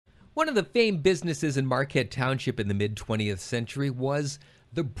One of the famed businesses in Marquette Township in the mid-20th century was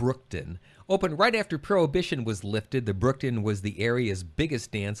the Brookton. Opened right after Prohibition was lifted, the Brookton was the area's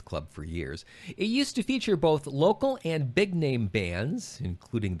biggest dance club for years. It used to feature both local and big-name bands,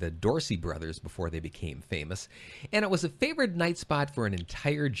 including the Dorsey Brothers before they became famous, and it was a favored night spot for an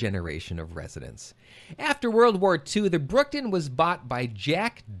entire generation of residents. After World War II, the Brookton was bought by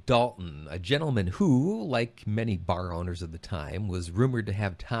Jack Dalton, a gentleman who, like many bar owners of the time, was rumored to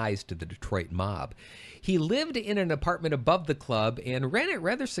have ties to the Detroit mob. He lived in an apartment above the club and ran it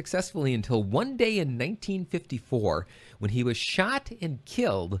rather successfully until one day in 1954 when he was shot and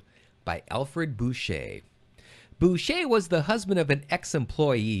killed by Alfred Boucher. Boucher was the husband of an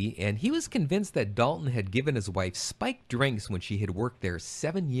ex-employee, and he was convinced that Dalton had given his wife spiked drinks when she had worked there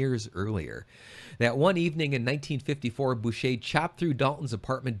 7 years earlier. That one evening in 1954, Boucher chopped through Dalton's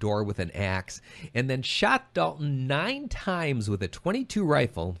apartment door with an axe and then shot Dalton 9 times with a .22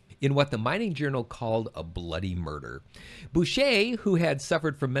 rifle in what the Mining Journal called a bloody murder. Boucher, who had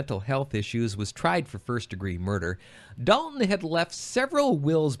suffered from mental health issues, was tried for first-degree murder. Dalton had left several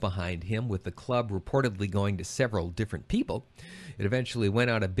wills behind him, with the club reportedly going to several different people. It eventually went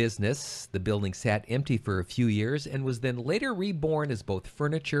out of business. The building sat empty for a few years and was then later reborn as both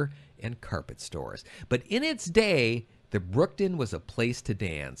furniture and carpet stores. But in its day, the Brookton was a place to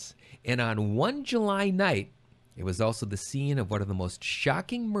dance. And on one July night, it was also the scene of one of the most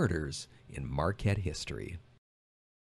shocking murders in Marquette history.